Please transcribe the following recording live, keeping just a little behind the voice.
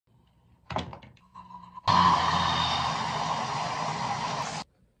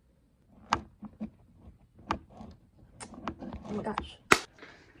Oh my gosh.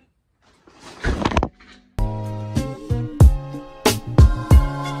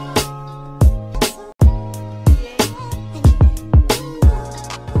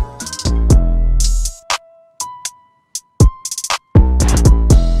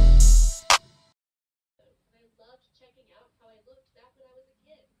 Checking out how I looked back when I was a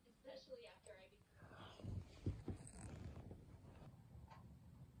kid, especially after I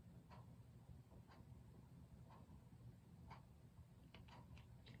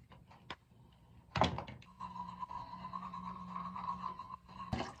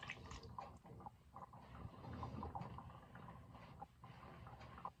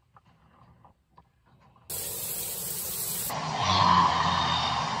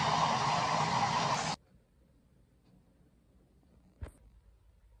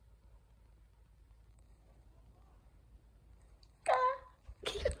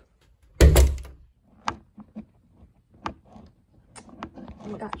Oh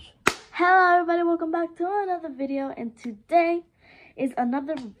my gosh. Hello everybody, welcome back to another video, and today is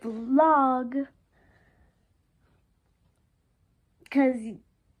another vlog. Cause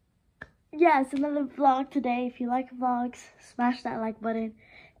yeah, it's another vlog today. If you like vlogs, smash that like button.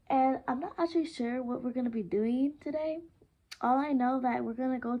 And I'm not actually sure what we're gonna be doing today. All I know that we're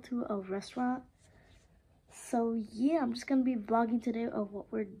gonna go to a restaurant. So yeah, I'm just gonna be vlogging today of what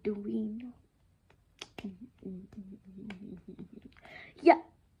we're doing. Yeah,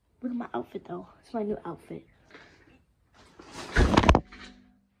 look at my outfit though. It's my new outfit.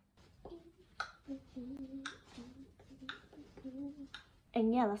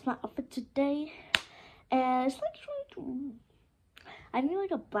 And yeah, that's my outfit today. And it's like I need like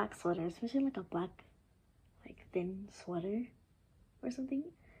a black sweater, especially like a black, like thin sweater or something.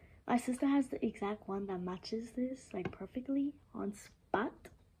 My sister has the exact one that matches this like perfectly on spot.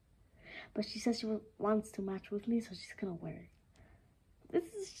 But she says she wants to match with me, so she's gonna wear it.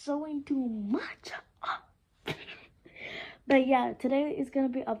 This is showing too much. But yeah, today is gonna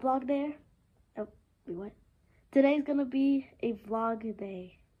be a vlog day. Oh, wait, what? Today's gonna be a vlog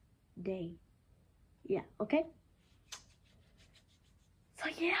day. Yeah, okay? So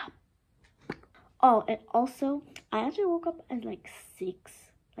yeah. Oh, and also, I actually woke up at like 6.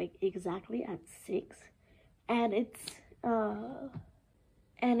 Like exactly at 6. And it's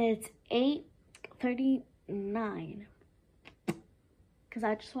 8:39. Because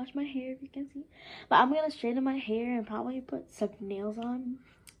I just washed my hair, if you can see. But I'm gonna straighten my hair and probably put some nails on.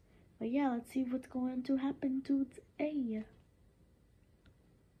 But yeah, let's see what's going to happen today.